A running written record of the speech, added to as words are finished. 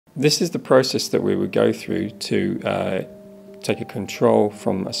This is the process that we would go through to take a control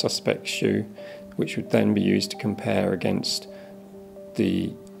from a suspect's shoe, which would then be used to compare against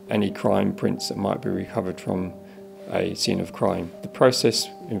any crime prints that might be recovered from a scene of crime. The process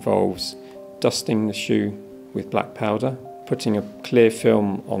involves dusting the shoe with black powder, putting a clear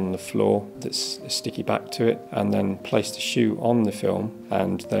film on the floor that's sticky back to it, and then place the shoe on the film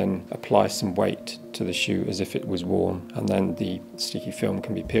and then apply some weight to the shoe as if it was worn, and then the sticky film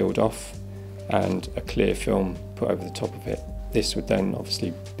can be peeled off and a clear film put over the top of it. This would then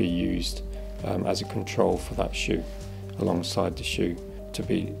obviously be used as a control for that shoe alongside the shoe to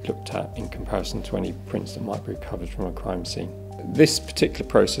be looked at in comparison to any prints that might be recovered from a crime scene. This particular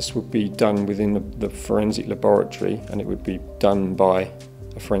process would be done within the forensic laboratory, and it would be done by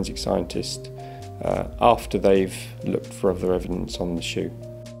a forensic scientist after they've looked for other evidence on the shoe.